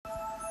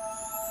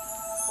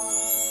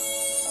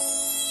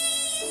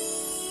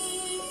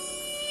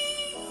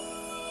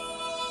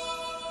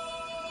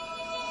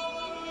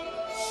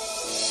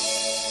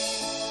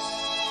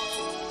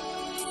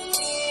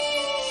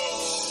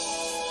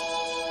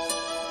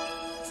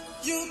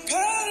You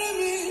carry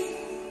me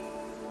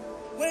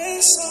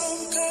when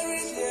some carry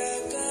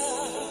their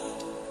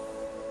God.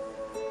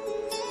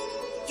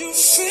 You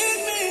feed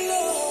me,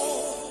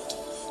 Lord,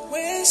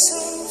 when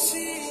some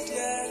feed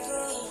their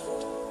God.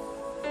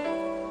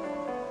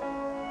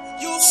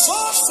 You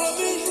fought for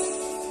me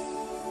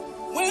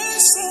when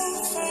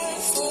some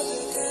fight for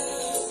the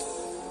God.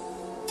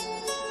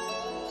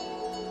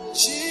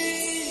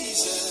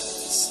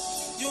 Jesus,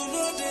 you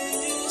know they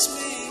use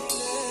me play.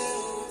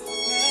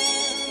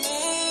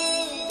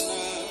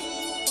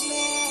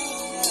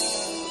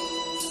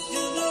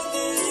 You know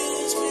they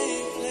use me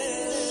play.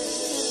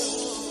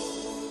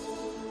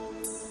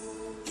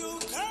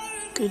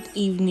 Good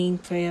evening,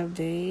 Prayer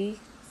Bay.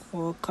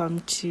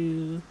 Welcome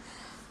to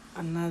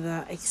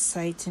another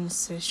exciting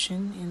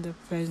session in the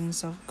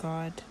presence of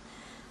God.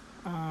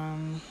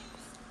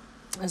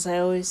 As I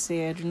always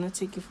say, I do not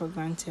take it for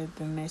granted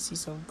the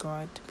mercies of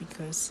God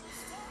because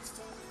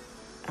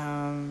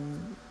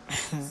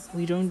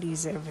we don't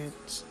deserve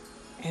it.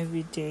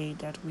 Every day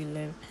that we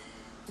live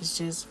is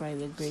just by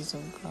the grace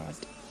of God.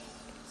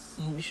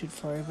 And we should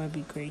forever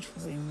be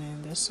grateful.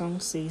 Amen. The song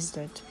says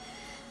that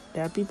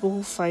there are people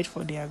who fight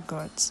for their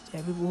gods.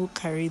 There are people who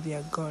carry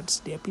their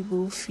gods. There are people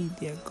who feed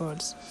their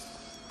gods.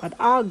 But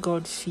our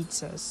God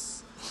feeds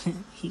us.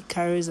 He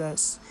carries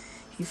us.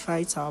 He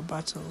fights our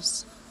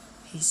battles.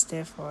 He's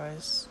there for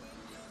us.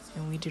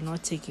 And we do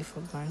not take it for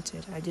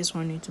granted. I just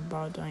want you to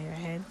bow down your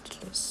head.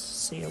 Let's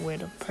say a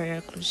word of prayer.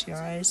 Close your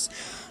eyes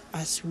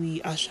as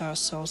we usher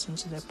ourselves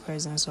into the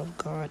presence of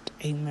God.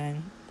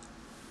 Amen.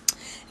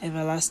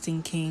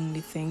 Everlasting King,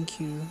 we thank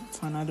you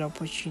for another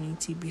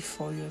opportunity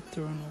before your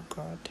throne, O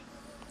God.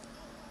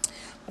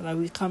 Father,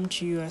 we come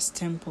to you as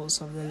temples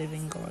of the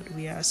living God.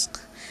 We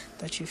ask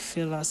that you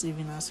fill us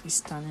even as we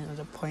stand at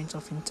the point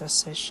of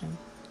intercession.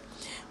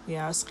 We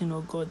are asking,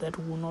 O God, that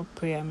we will not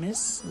pray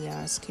amiss. We are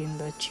asking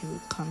that you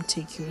will come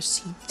take your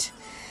seat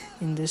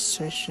in this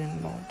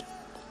session, Lord.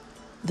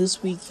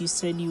 This week you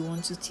said you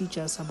want to teach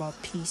us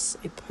about peace.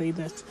 I pray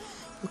that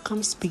you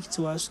come speak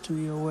to us through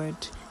your word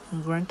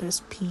and grant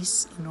us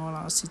peace in all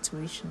our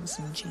situations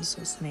in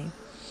Jesus' name.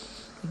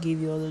 We give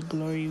you all the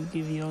glory, we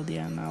give you all the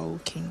honor, O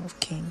King of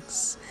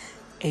Kings.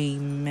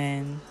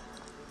 Amen.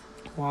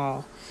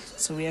 Wow.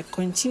 So we are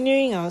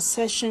continuing our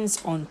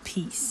sessions on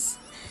peace.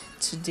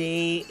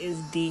 Today is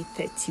day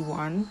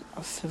 31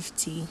 of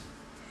 50.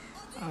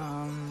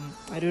 I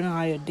don't know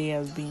how your day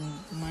has been.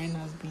 Mine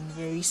has been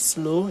very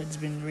slow. It's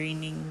been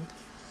raining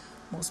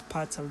most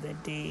parts of the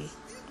day.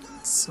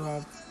 So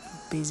I've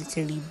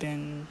basically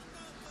been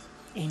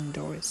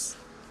indoors.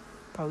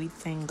 But we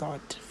thank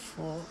God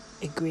for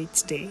a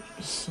great day.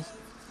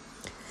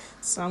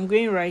 So I'm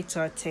going right to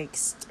our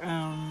text.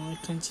 We're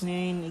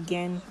continuing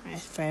again,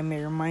 if I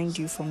may remind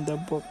you, from the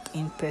book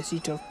In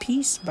Pursuit of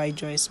Peace by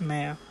Joyce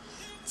Meyer.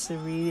 It's a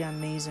really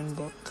amazing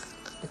book.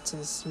 It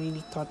has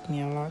really taught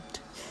me a lot.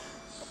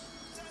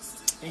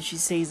 And she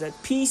says that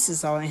peace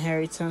is our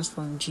inheritance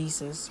from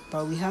Jesus,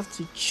 but we have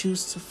to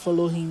choose to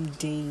follow him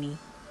daily.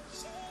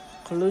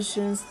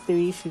 Colossians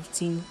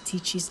 3:15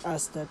 teaches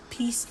us that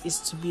peace is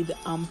to be the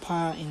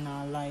umpire in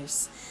our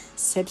lives,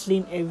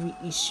 settling every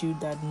issue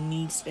that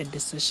needs a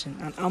decision.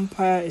 An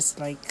umpire is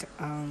like,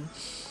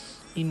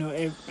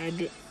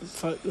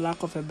 for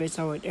lack of a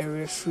better word, a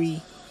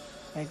referee.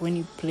 Like when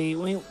you play,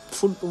 when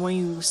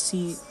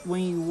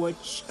you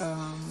watch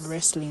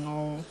wrestling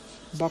or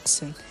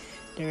boxing,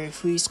 the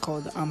referee is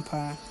called the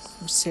umpire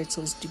who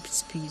settles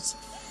disputes.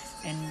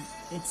 And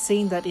it's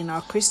saying that in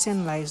our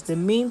Christian lives, the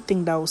main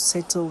thing that will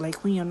settle,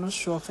 like when you're not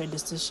sure of a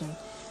decision,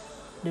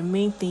 the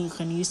main thing you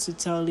can use to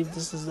tell if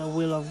this is the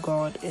will of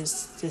God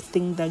is the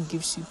thing that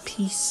gives you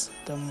peace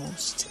the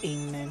most.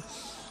 Amen.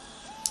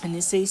 And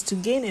it says to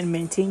gain and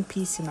maintain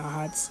peace in our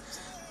hearts,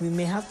 we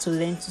may have to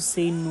learn to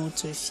say no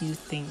to a few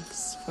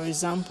things. For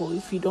example,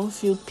 if we don't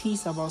feel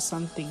peace about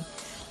something,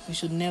 we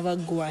should never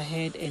go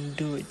ahead and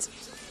do it.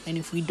 And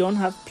if we don't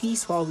have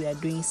peace while we are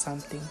doing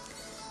something,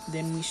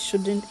 then we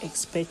shouldn't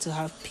expect to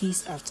have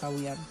peace after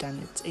we have done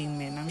it.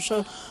 Amen. I'm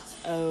sure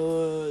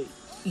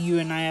you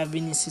and I have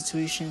been in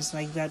situations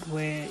like that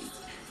where,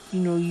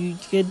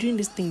 you're doing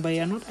this thing, but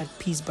you're not at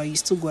peace, but you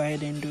still go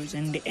ahead and do it.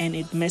 And in the end,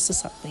 it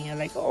messes up. And you're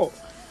like, I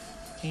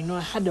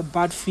had a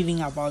bad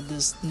feeling about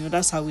this.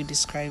 That's how we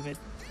describe it.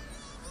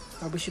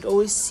 But we should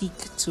always seek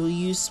to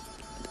use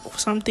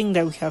something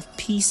that we have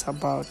peace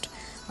about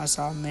as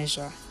our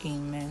measure.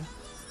 Amen.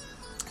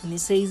 And it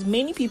says,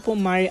 many people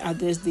marry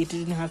others they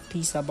didn't have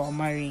peace about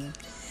marrying.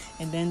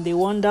 And then they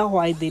wonder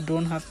why they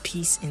don't have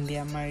peace in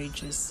their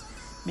marriages.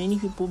 Many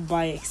people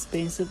buy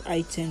expensive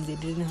items they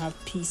didn't have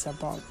peace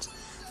about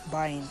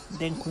buying.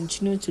 Then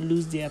continue to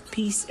lose their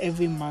peace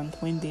every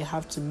month when they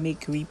have to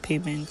make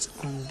repayments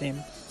on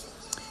them.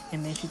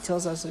 And then she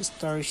tells us a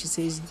story. She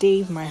says,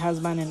 Dave, my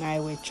husband, and I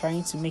were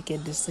trying to make a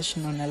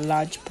decision on a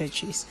large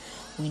purchase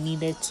we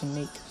needed to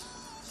make.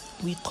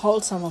 We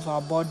called some of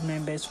our board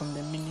members from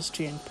the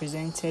ministry and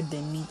presented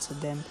the need to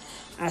them,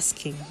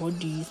 asking, what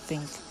do you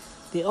think?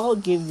 They all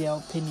gave their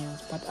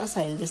opinions, but as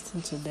I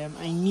listened to them,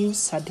 I knew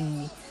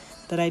suddenly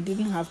that I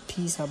didn't have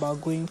peace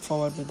about going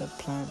forward with the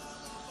plan.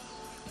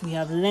 We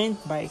have learned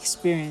by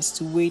experience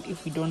to wait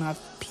if we don't have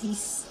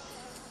peace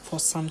for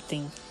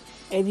something.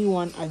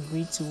 Everyone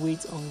agreed to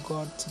wait on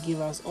God to give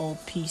us all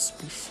peace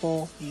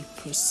before we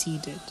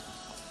proceeded.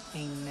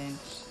 Amen.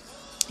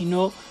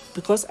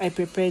 Because I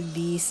prepared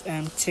these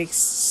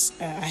texts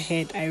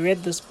ahead, I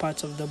read this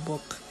part of the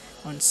book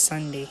on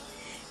Sunday.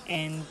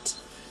 And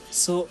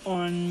so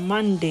on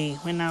Monday,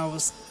 when I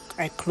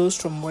closed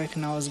from work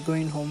and I was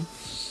going home,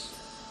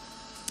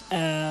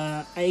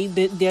 there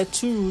are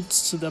two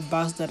routes to the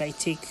bus that I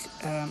take.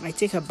 I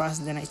take a bus,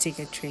 then I take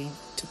a train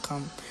to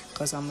come,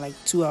 because I'm like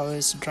 2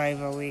 hours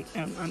drive away,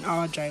 an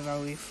hour drive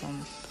away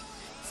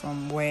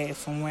from where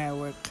I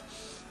work.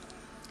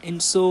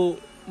 And so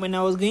when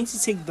I was going to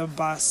take the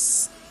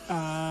bus,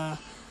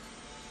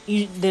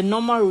 the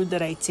normal route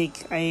that I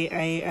take,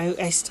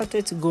 I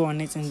started to go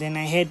on it, and then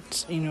I heard,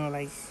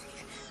 like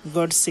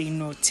God say,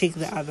 no, take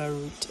the other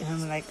route. And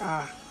I'm like,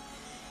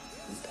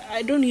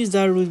 I don't use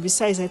that route.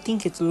 Besides, I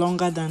think it's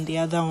longer than the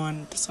other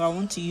one, so I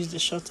want to use the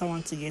shorter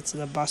one to get to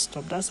the bus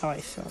stop. That's how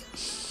I felt.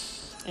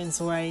 And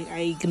so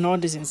I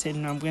ignored it and said,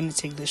 no, I'm going to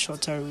take the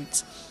shorter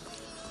route.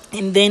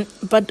 And then,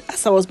 but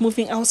as I was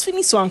moving, I was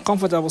feeling so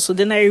uncomfortable. So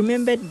then I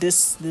remembered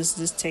this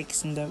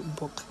text in the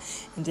book,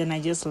 and then I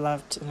just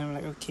laughed, and I'm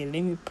like, okay,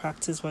 let me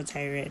practice what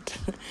I read.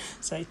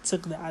 So I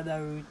took the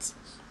other route,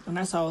 and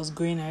as I was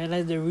going, I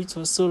realized the route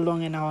was so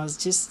long, and I was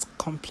just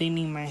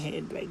complaining in my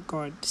head, like,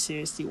 God,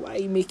 seriously, why are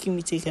you making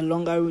me take a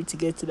longer route to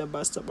get to the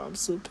bus stop? I'm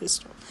so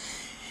pissed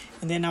off.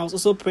 And then I was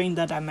also praying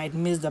that I might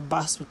miss the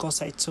bus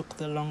because I took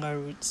the longer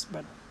route,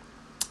 but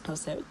I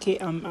was like, okay,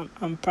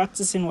 I'm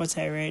practicing what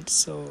I read,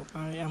 so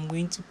I'm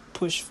going to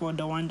push for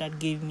the one that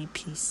gave me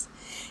peace.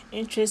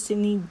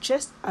 Interestingly,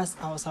 just as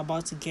I was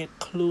about to get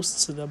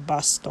close to the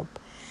bus stop,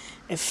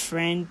 a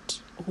friend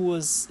who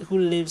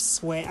lives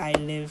where I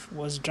live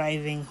was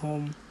driving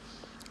home,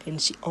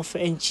 and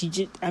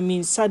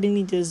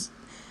suddenly just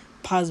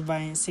passed by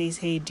and says,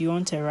 hey, do you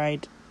want a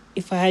ride?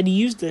 If I had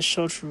used the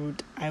short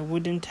route, I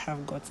wouldn't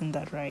have gotten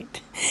that ride.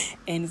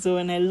 And so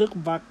when I look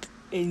back,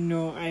 I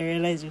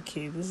realized,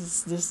 okay,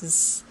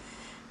 this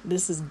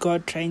is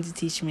God trying to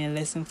teach me a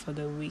lesson for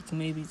the week,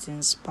 maybe to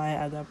inspire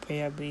other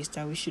prayer base,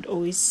 that we should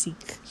always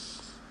seek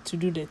to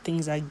do the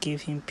things that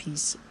give him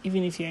peace.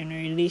 Even if you're in a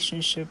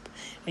relationship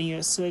and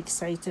you're so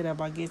excited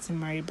about getting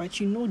married, but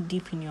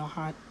deep in your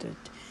heart that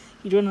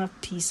you don't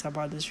have peace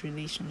about this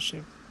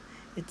relationship,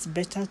 it's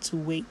better to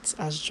wait,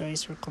 as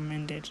Joyce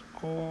recommended,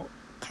 or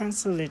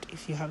cancel it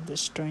if you have the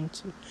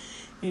strength to.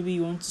 Maybe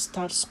you want to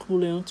start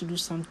school, you want to do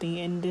something,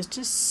 and there's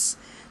just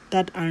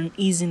that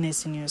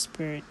uneasiness in your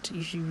spirit.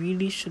 You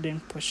really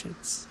shouldn't push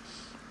it.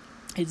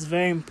 It's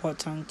very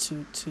important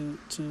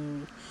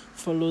to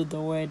follow the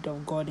word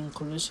of God in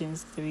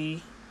Colossians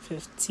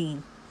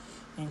 3:15,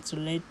 and to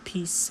let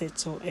peace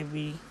settle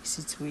every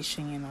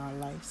situation in our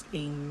lives.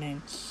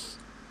 Amen.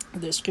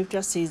 The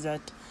scripture says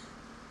that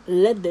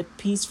let the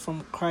peace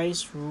from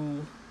Christ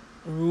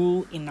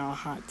rule in our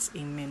hearts.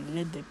 Amen.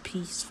 Let the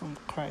peace from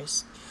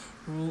Christ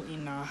rule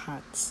in our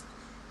hearts.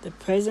 The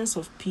presence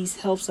of peace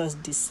helps us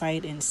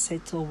decide and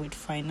settle with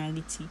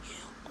finality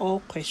all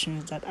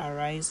questions that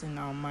arise in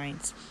our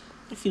minds.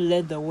 If you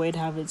let the word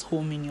have its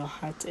home in your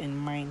heart and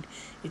mind,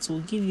 it will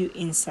give you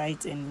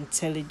insight and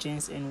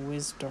intelligence and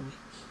wisdom.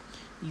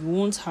 You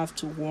won't have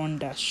to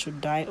wonder,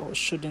 should I or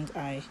shouldn't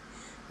I?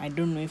 I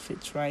don't know if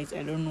it's right.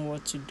 I don't know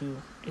what to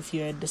do. If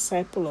you're a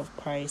disciple of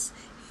Christ,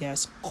 he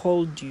has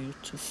called you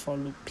to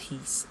follow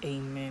peace.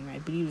 Amen. I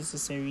believe this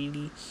is a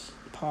really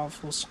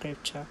powerful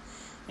scripture,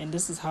 and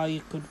this is how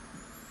you could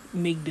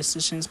make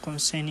decisions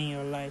concerning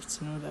your life,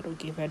 to know that,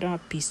 okay, if I don't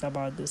have peace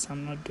about this,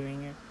 I'm not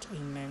doing it.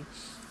 Amen.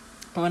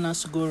 I want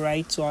us to go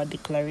right to our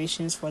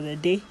declarations for the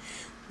day.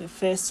 The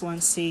first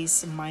one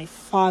says, my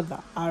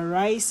Father,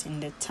 arise in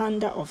the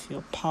thunder of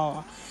your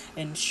power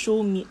and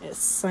show me a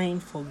sign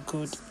for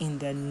good in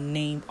the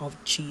name of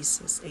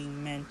Jesus.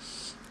 Amen.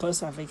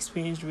 Because I've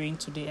experienced rain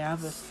today, I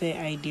have a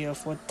fair idea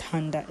of what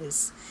thunder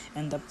is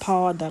and the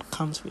power that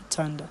comes with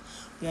thunder.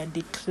 We are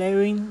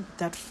declaring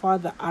that,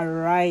 Father,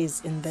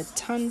 arise in the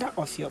thunder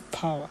of your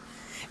power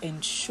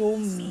and show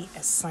me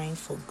a sign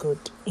for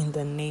good in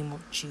the name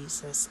of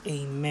Jesus.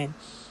 Amen.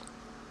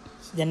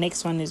 The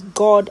next one is,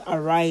 God,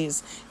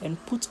 arise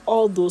and put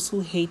all those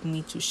who hate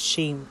me to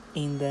shame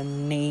in the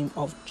name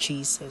of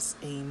Jesus.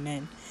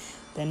 Amen.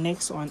 The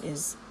next one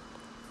is,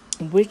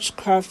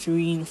 witchcraft,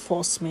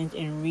 reinforcement,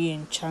 and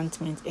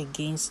re-enchantment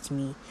against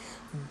me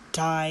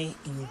die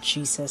in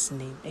Jesus'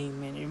 name.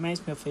 Amen. It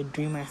reminds me of a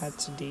dream I had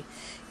today.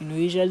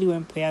 Usually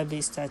when prayer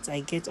base starts,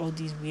 I get all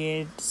these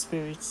weird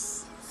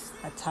spirits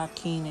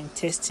attacking and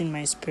testing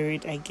my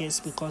spirit, I guess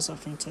because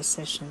of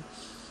intercession.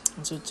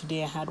 And so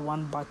today I had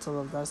one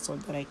battle of that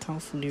sort that I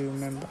can't fully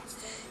remember.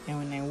 And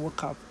when I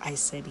woke up, I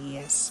said,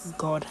 yes,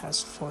 God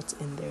has fought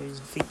and there is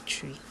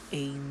victory.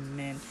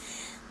 Amen.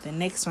 The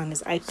next one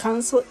is, I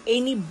cancel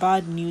any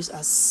bad news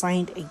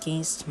assigned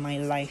against my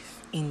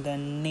life in the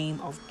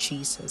name of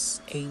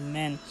Jesus.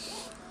 Amen.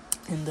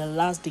 And the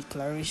last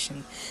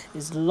declaration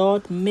is,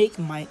 Lord, make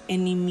my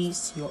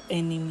enemies your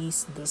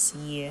enemies this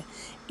year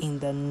in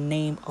the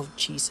name of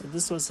Jesus.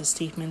 This was a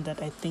statement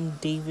that I think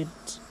David,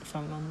 if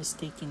I'm not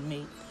mistaken,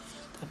 made.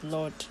 That,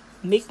 Lord,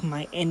 make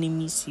my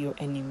enemies your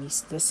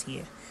enemies this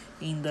year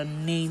in the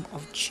name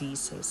of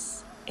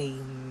Jesus.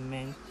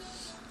 Amen.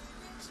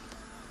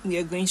 We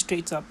are going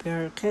straight to our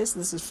prayer request.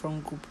 This is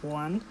from group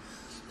 1.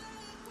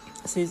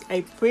 It says,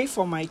 I pray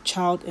for my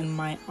child and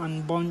my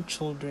unborn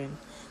children,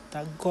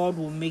 that God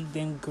will make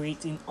them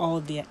great in all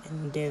their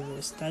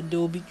endeavors, that they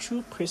will be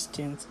true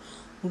Christians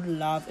who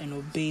love and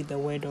obey the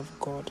word of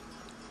God.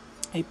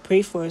 I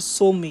pray for a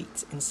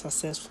soulmate and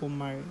successful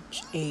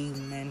marriage.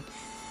 Amen.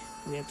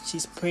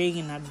 She's praying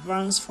in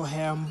advance for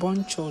her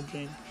unborn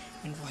children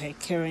and for her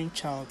current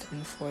child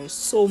and for a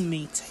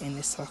soulmate and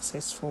a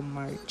successful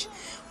marriage.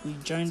 We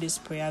join this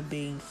prayer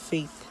bay in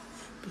faith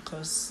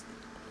because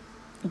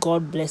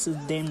God blesses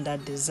them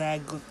that desire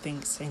good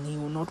things, and He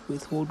will not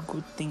withhold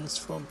good things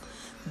from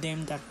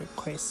them that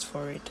request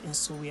for it. And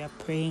so we are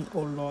praying,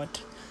 oh Lord,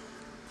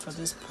 for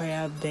this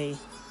prayer day.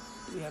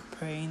 We are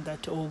praying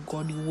that, oh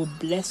God, you will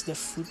bless the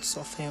fruits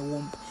of her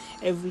womb.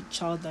 Every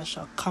child that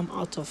shall come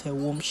out of her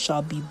womb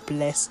shall be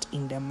blessed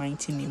in the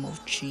mighty name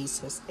of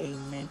Jesus.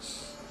 Amen.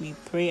 We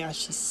pray as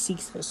she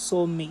seeks her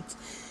soulmate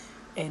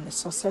and a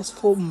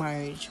successful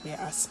marriage. We are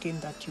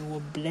asking that you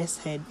will bless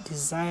her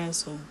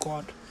desires, oh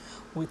God,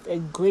 with a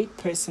great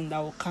person that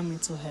will come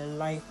into her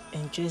life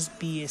and just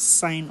be a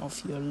sign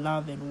of your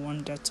love and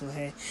wonder to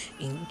her,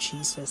 in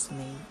Jesus'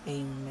 name.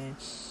 Amen.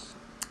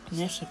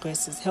 Next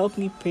request is, help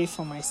me pray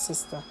for my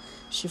sister.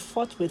 She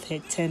fought with her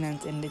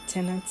tenant, and the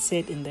tenant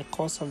said in the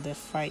course of the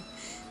fight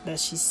that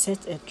she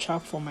set a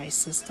trap for my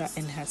sister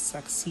and has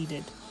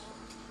succeeded.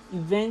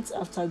 Events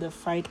after the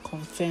fight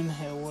confirm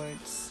her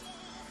words.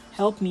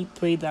 Help me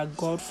pray that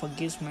God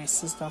forgives my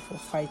sister for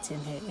fighting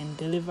her and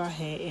deliver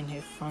her and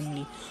her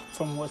family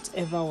from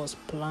whatever was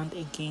planned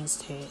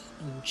against her,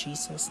 in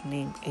Jesus'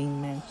 name.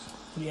 Amen.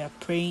 We are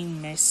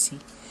praying mercy.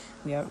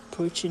 We are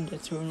approaching the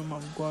throne room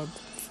of God,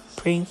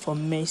 praying for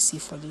mercy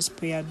for this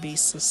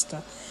prayer-based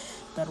sister,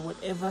 that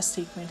whatever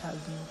statement has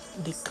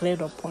been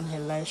declared upon her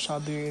life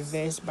shall be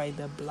reversed by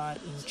the blood,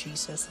 in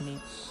Jesus'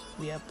 name.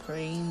 We are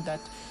praying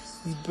that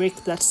we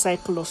break that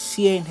cycle of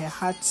fear in her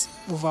heart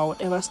over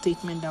whatever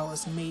statement that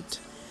was made,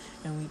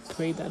 and we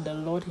pray that the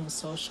Lord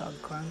Himself shall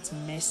grant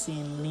mercy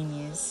and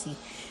leniency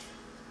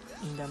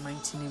in the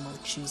mighty name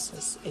of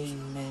Jesus.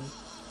 Amen.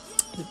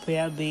 The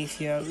prayer bay,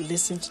 if you're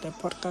listening to the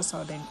podcast, I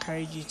would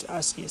encourage you to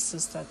ask your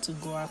sister to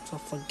go out for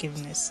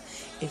forgiveness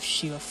if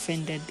she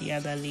offended the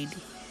other lady.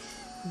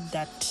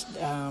 That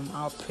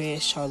our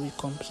prayer shall be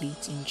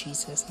complete in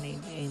Jesus'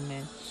 name.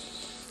 Amen.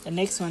 The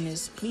next one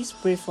is, please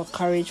pray for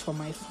courage for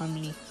my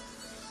family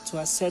to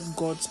accept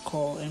God's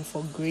call and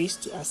for grace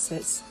to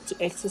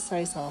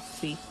exercise our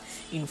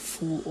faith in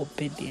full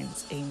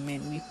obedience.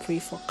 Amen. We pray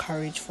for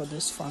courage for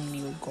this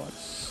family, oh God,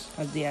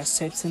 as they are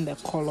accepting the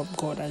call of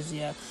God, as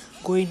they are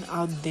going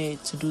out there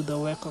to do the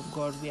work of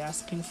God. We are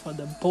asking for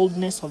the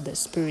boldness of the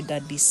Spirit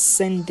that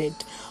descended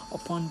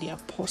upon the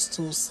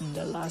apostles in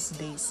the last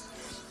days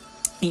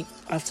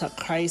after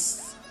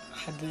Christ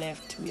had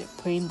left. We are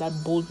praying that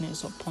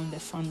boldness upon the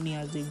family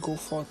as they go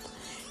forth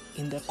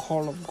in the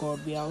call of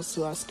God. We are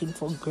also asking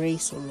for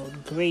grace, oh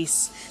Lord,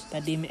 grace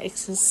that they may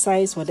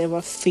exercise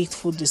whatever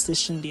faithful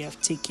decision they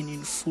have taken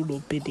in full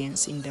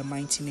obedience, in the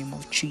mighty name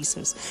of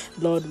Jesus.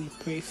 Lord, we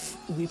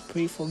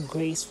pray for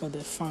grace for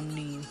the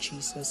family, in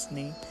Jesus'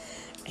 name.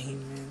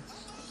 Amen.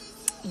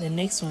 The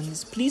next one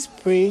is, please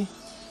pray.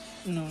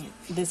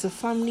 There's a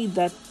family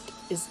that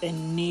is a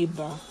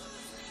neighbor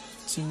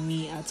to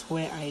me at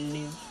where I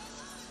live.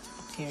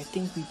 Okay, I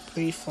think we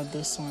prayed for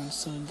this one,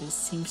 so there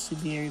seems to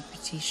be a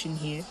repetition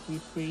here. We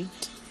prayed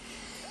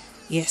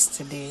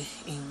yesterday.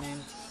 Amen.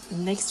 The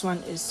next one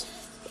is,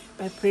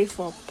 I pray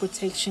for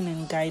protection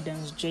and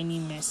guidance, journey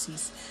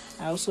mercies.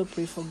 I also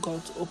pray for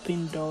God to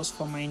open doors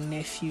for my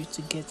nephew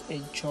to get a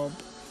job.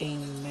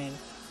 Amen.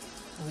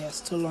 We are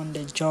still on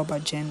the job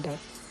agenda.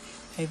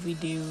 Every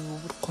day we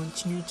will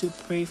continue to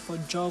pray for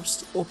jobs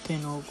to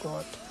open, oh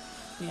God.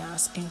 We are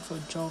asking for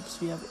jobs.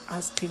 We are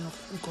asking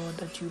of God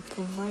that you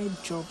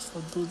provide jobs for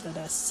those that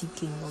are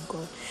seeking, oh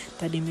God,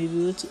 that they may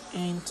be able to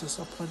earn to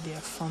support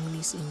their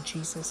families, in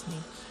Jesus'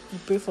 name. We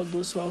pray for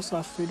those who are also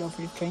afraid of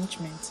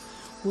retrenchment,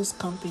 whose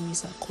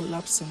companies are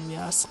collapsing. We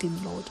are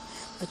asking, Lord,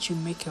 that you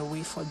make a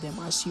way for them,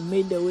 as you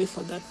made the way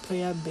for that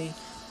prayer bay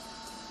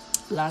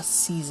last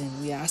season.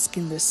 We are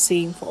asking the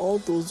same for all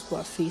those who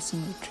are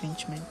facing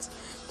retrenchment,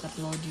 that,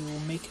 Lord, you will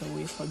make a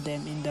way for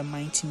them in the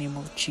mighty name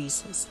of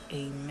Jesus.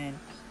 Amen.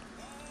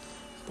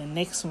 The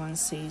next one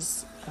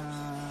says,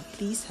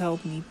 please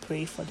help me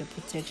pray for the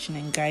protection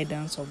and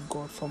guidance of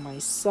God for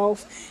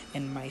myself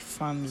and my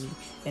family,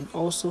 and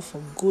also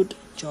for good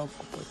job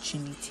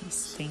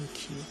opportunities.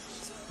 Thank you.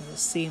 The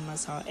same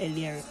as our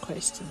earlier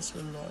requests,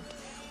 oh Lord.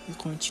 We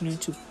continue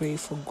to pray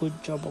for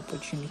good job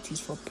opportunities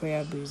for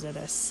prayer bears that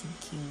are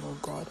seeking, oh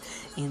God,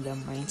 in the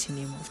mighty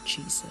name of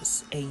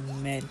Jesus.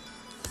 Amen.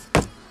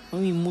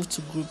 When we move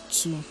to group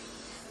 2,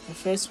 The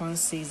first one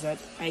says that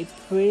I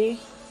pray.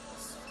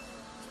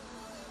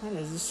 Why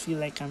does this feel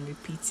like I'm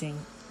repeating?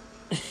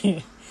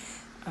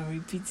 I'm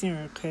repeating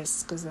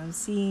requests because I'm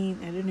seeing,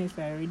 I don't know if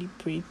I already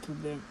prayed to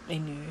them.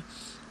 Anyway,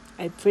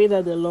 I pray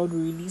that the Lord will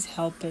release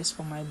helpers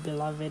for my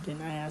beloved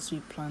and I as we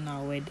plan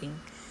our wedding.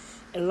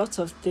 A lot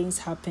of things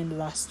happened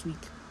last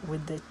week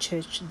with the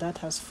church that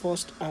has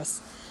forced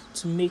us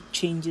to make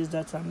changes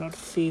that are not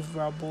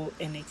favorable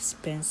and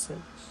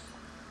expensive.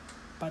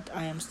 But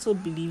I am still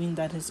believing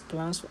that His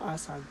plans for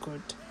us are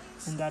good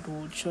and that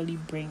will surely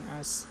bring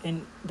us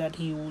and that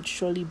He will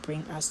surely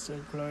bring us to a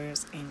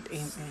glorious end.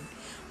 Amen.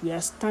 We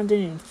are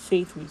standing in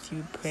faith with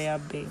you, Prayer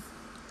Bay,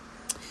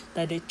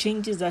 that the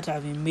changes that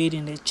have been made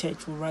in the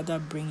church will rather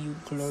bring you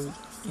glory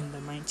in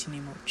the mighty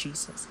name of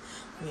Jesus.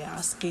 We are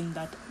asking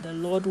that the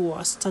Lord who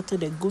has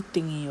started a good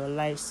thing in your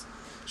lives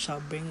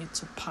shall bring it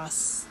to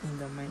pass in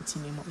the mighty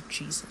name of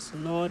Jesus.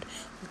 Lord,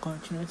 we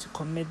continue to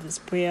commit this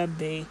Prayer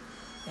Bay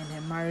and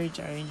her marriage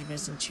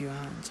arrangements into your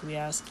hands. We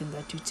are asking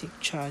that you take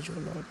charge, O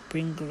Lord.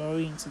 Bring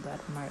glory into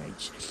that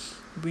marriage.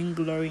 Bring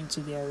glory into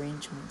the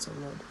arrangements, O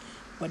Lord.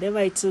 Whatever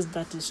it is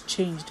that is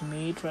changed,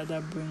 may it rather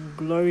bring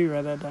glory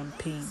rather than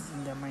pain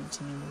in the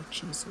mighty name of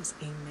Jesus.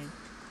 Amen.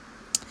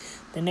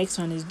 The next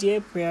one is, Dear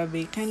Prayer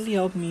Bay, kindly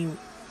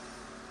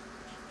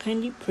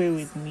pray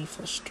with me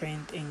for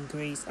strength and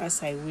grace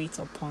as I wait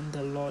upon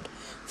the Lord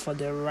for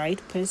the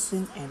right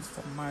person and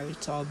for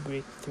marital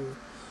breakthrough.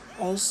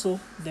 Also,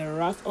 the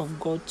wrath of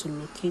God to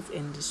locate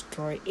and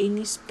destroy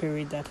any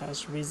spirit that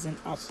has risen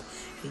up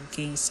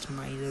against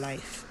my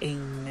life.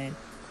 Amen.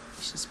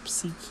 She's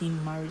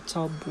seeking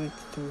marital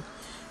breakthrough,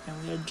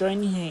 and we are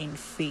joining her in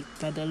faith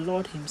that the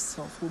Lord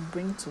Himself will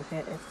bring to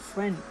her a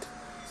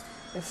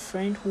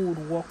friend who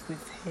would walk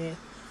with her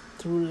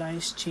through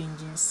life's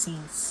changing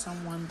scenes,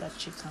 someone that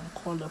she can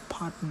call a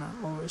partner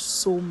or a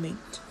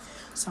soulmate,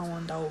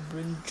 someone that will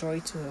bring joy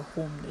to her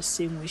home the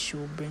same way she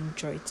will bring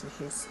joy to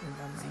his in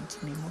the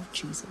mighty name of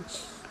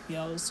Jesus. We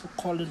are also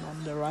calling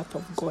on the wrath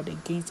of God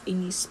against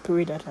any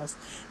spirit that has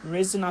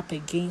risen up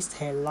against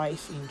her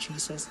life in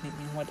Jesus' name,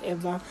 in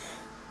whatever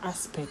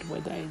aspect,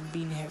 whether it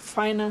be in her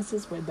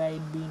finances, whether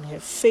it be in her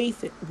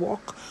faith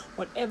walk,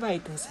 whatever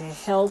it is, her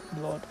health,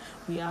 Lord.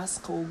 We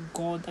ask, oh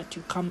God, that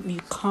you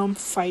come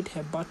fight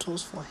her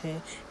battles for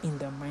her in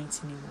the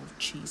mighty name of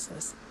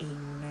Jesus.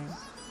 Amen.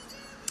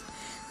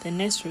 The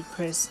next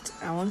request,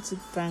 I want to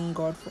thank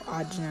God for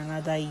adding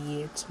another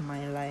year to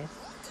my life.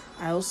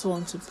 I also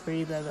want to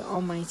pray that the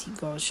Almighty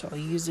God shall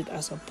use it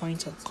as a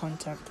point of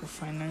contact for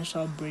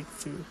financial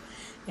breakthrough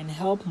and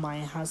help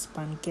my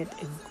husband get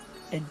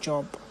a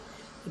job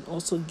and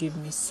also give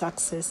me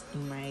success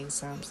in my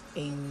exams.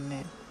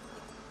 Amen.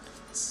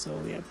 So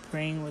we are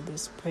praying with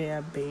this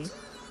Prayer Bay,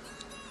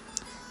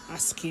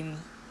 asking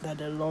that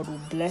the Lord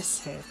will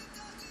bless her,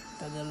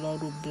 that the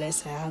Lord will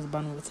bless her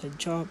husband with a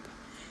job,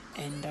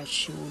 and that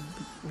she will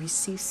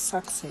receive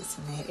success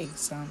in her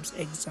exam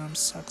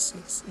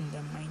success in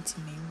the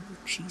mighty name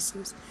of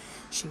Jesus.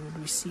 She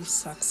will receive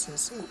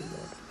success, oh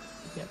Lord.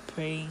 We are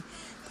praying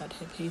that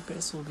her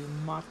papers will be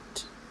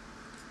marked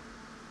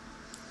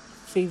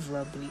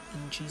favorably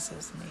in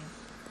Jesus' name,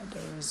 that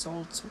the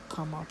results will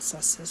come out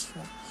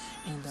successful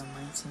in the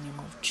mighty name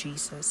of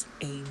Jesus.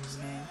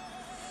 Amen.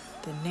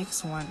 The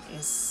next one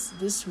is,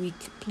 this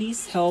week,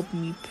 please help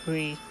me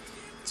pray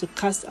to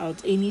cast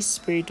out any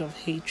spirit of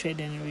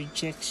hatred and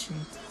rejection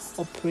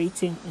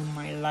operating in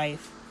my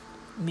life.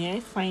 May I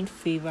find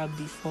favor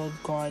before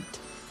God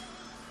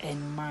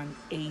and man.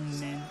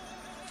 Amen.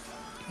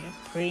 We are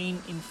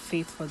praying in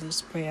faith for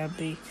this Prayer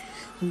Bay,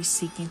 who is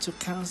seeking to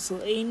cancel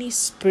any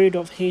spirit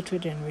of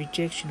hatred and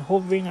rejection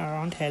hovering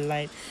around her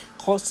life,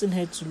 causing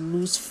her to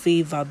lose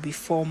favor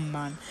before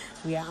man.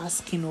 We are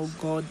asking, oh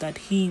God, that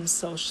He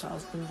Himself shall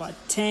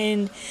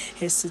overturn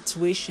her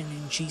situation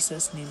in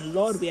Jesus' name.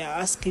 Lord, we are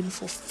asking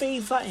for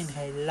favor in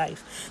her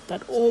life,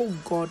 that, oh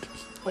God,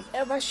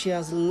 whatever she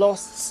has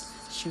lost,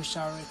 she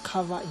shall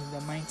recover in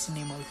the mighty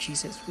name of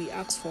Jesus. We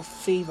ask for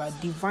favor,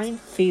 divine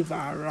favor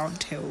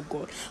around her, oh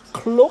God.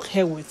 Cloak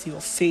her with your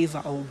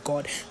favor, oh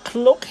God.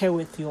 Cloak her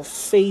with your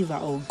favor,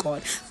 oh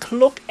God.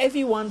 Cloak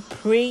everyone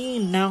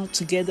praying now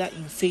together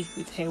in faith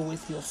with her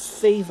with your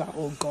favor,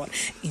 oh God,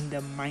 in the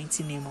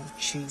mighty name of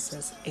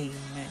Jesus.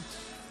 Amen.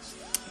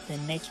 The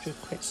next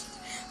request,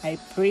 I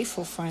pray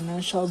for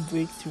financial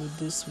breakthrough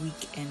this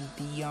week and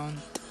beyond.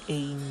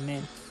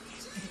 Amen.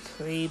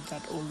 Pray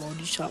that, oh Lord,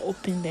 you shall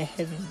open the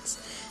heavens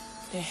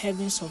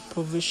of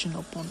provision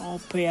upon all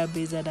Prayer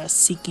Bays that are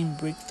seeking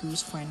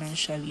breakthroughs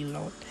financially,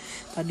 Lord.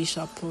 That you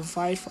shall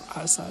provide for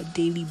us our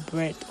daily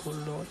bread, oh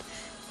Lord.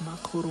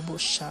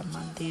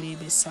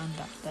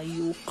 That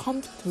you will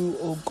come through,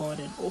 oh God,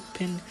 and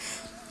open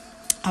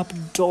up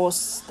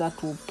doors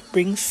that will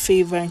bring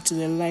favor into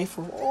the life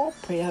of all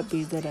Prayer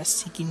Bays that are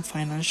seeking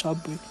financial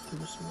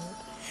breakthroughs, Lord.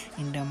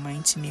 In the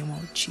mighty name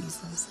of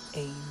Jesus.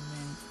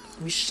 Amen.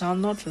 We shall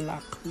not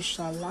lack. We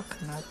shall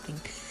lack nothing.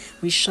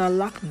 We shall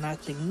lack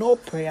nothing. No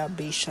Prayer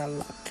Bay shall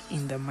lack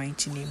in the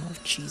mighty name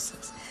of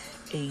Jesus.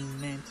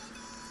 Amen.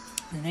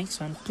 The next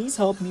one, please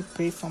help me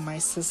pray for my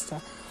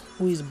sister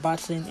who is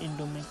battling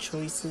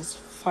endometriosis,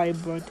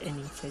 fibroid, and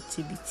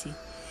infertility.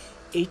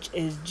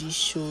 HSG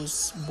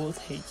shows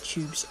both her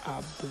tubes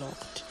are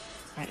blocked.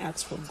 I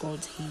ask for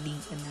God's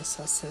healing and a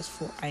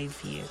successful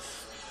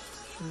IVF.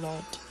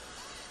 Lord,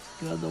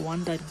 you are the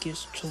one that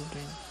gives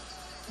children.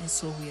 And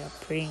so we are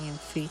praying in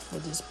faith for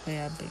this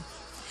prayer, babe,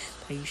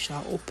 that you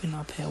shall open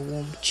up her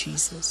womb,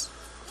 Jesus.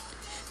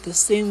 The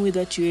same way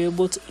that you're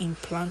able to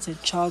implant a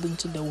child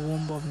into the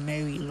womb of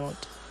Mary, Lord.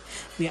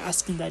 We are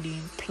asking that you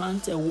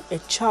implant a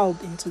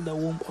child into the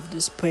womb of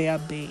this prayer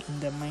bay in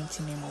the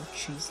mighty name of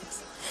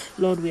Jesus.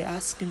 Lord, we are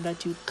asking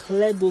that you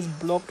clear those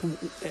blocked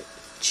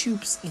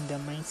tubes in the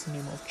mighty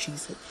name of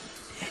Jesus.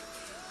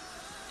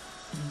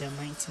 In the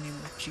mighty name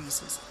of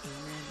Jesus.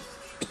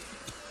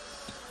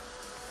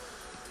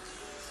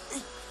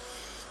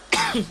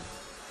 Amen.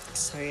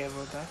 Sorry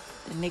about that.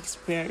 The next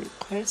prayer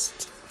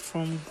request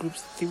from group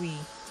 3.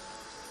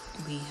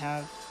 We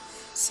have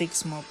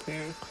 6 more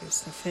prayer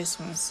requests. The first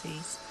one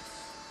says,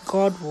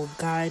 God will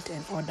guide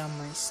and order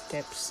my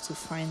steps to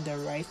find the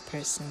right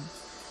person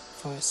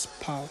for a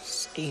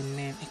spouse.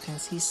 Amen. I can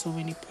see so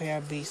many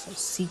prayer bases are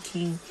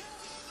seeking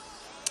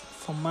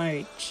for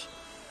marriage.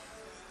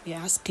 We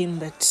are asking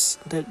that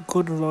the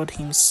good Lord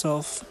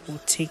himself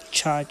will take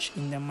charge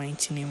in the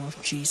mighty name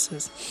of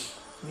Jesus.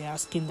 We are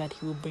asking that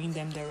he will bring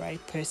them the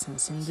right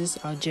persons. In this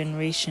our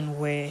generation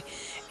where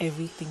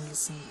everything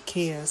is in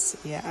chaos,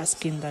 we are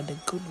asking that the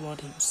good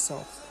Lord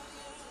himself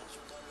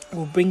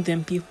will bring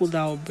them people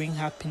that will bring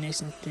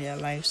happiness into their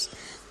lives,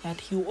 that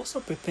he will also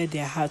prepare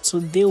their hearts so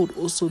they would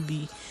also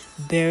be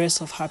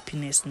bearers of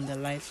happiness in the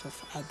life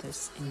of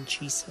others. In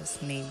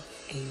Jesus' name,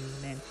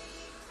 amen.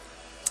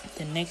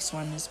 The next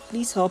one is,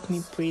 please help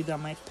me pray that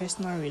my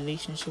personal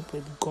relationship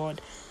with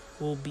God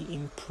will be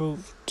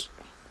improved.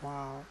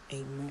 Wow,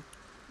 amen.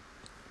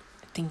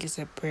 I think it's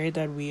a prayer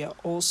that we are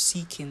all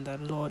seeking,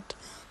 that Lord,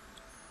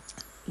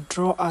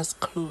 draw us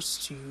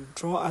close to you,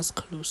 draw us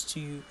close to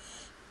you.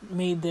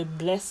 May the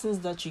blessings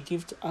that you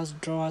give to us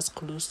draw us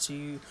close to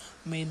you.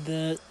 May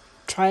the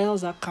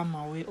trials that come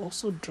our way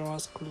also draw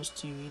us close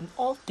to you. In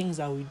all things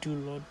that we do,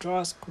 Lord, draw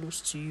us close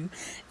to you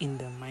in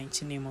the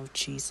mighty name of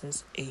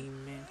Jesus.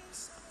 Amen.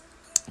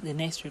 The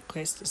next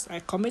request is, I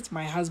commit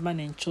my husband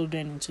and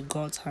children into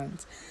God's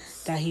hands,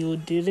 that he will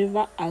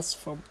deliver us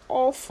from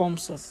all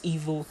forms of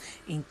evil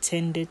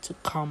intended to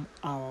come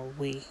our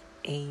way.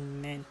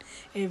 Amen.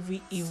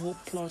 Every evil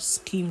plot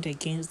schemed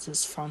against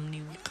this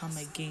family, we come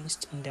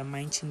against in the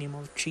mighty name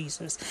of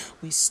Jesus.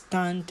 We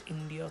stand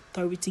in the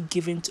authority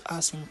given to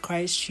us in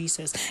Christ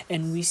Jesus,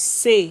 and we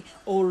say,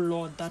 oh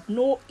Lord, that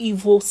no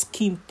evil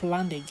scheme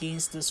planned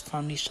against this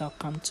family shall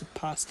come to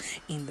pass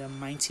in the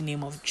mighty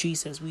name of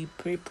Jesus. We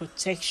pray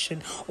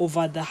protection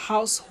over the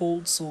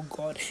households, oh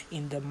God,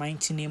 in the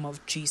mighty name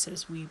of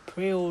Jesus. We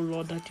pray, oh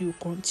Lord, that you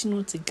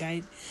continue to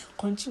guide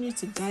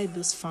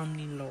this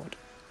family, Lord.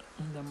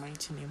 In the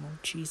mighty name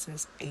of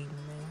Jesus,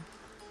 amen.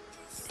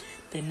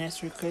 The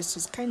next request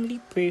is, kindly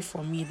pray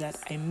for me that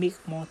I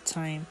make more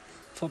time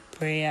for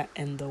prayer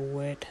and the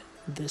word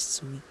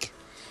this week.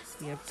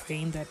 We are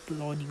praying that,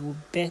 Lord, you will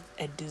birth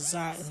a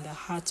desire in the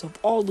hearts of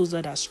all those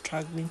that are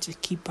struggling to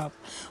keep up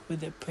with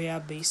the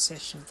prayer-based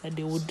sessions, that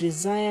they will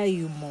desire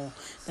you more,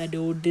 that they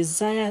will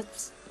desire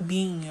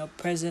being in your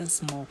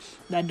presence more,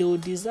 that they will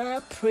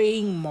desire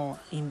praying more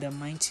in the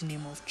mighty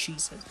name of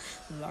Jesus.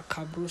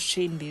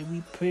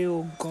 We pray,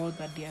 oh God,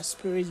 that their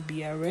spirits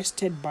be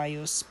arrested by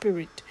your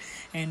spirit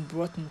and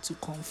brought into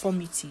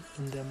conformity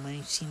in the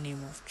mighty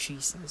name of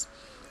Jesus.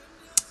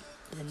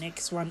 The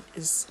next one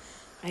is,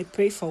 I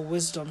pray for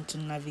wisdom to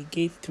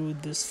navigate through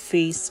this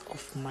phase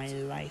of my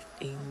life.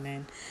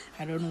 Amen.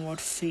 I don't know what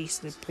phase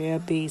the prayer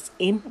base is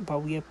in,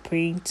 but we are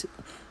praying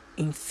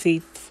in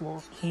faith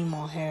for him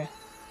or her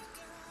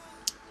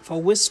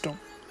for wisdom.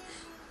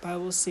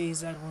 Bible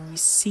says that when we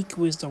seek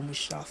wisdom, we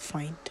shall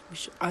find. We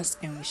shall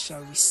ask and we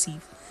shall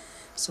receive.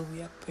 So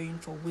we are praying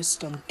for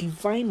wisdom,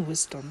 divine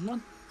wisdom, not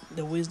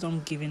the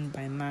wisdom given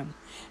by man,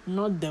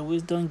 not the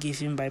wisdom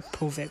given by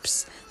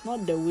Proverbs,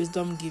 not the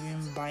wisdom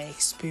given by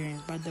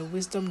experience, but the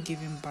wisdom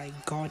given by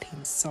God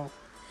himself,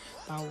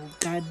 that will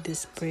guide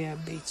this prayer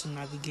base to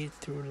navigate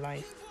through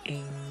life.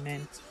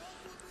 Amen.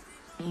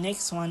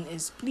 Next one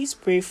is, please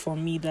pray for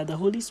me that the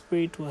Holy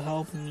Spirit will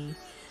help me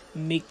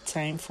make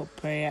time for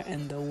prayer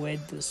and the word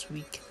this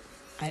week.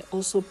 I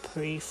also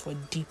pray for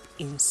deep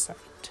insight.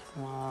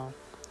 Wow.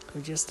 So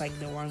just like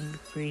the one we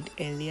prayed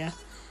earlier,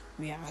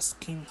 we are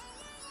asking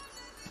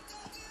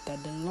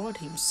that the Lord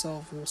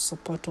himself will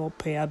support all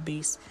prayer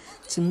base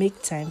to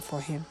make time for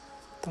him,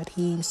 that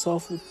he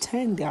himself will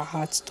turn their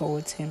hearts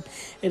towards him.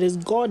 It is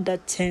God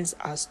that turns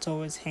us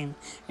towards him.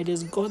 It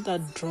is God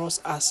that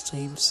draws us to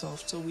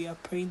himself. So we are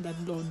praying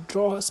that, Lord,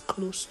 draw us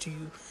close to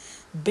you.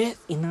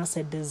 Birth in us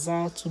a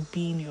desire to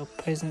be in your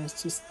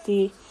presence, to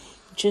stay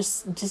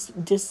just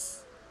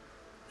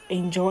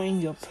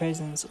enjoying your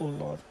presence, oh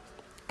Lord.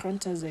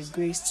 Grant us the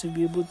grace to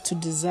be able to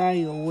desire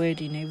your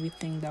word in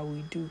everything that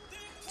we do,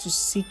 to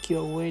seek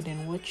your word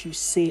and what you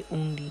say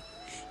only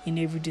in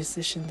every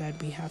decision that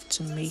we have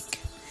to make.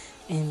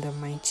 In the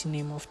mighty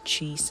name of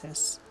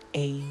Jesus.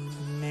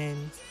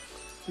 Amen.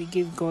 We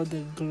give God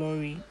the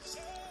glory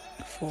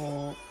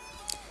for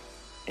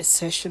a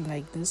session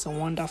like this, a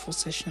wonderful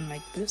session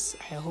like this.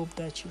 I hope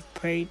that you've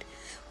prayed.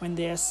 When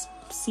there's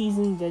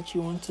seasons that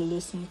you want to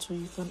listen to,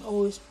 you can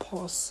always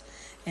pause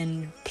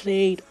and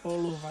play it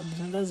all over.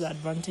 And that's the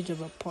advantage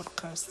of a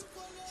podcast.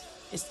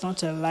 It's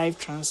not a live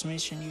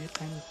transmission. You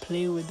can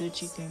play with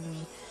it, you can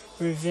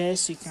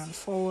reverse, you can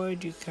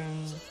forward, you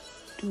can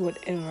do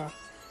whatever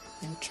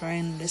and try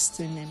and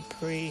listen and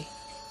pray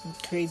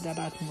and create that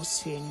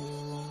atmosphere in your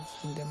room.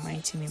 In the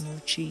mighty name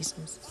of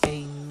Jesus.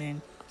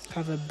 Amen.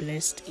 Have a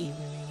blessed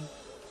evening.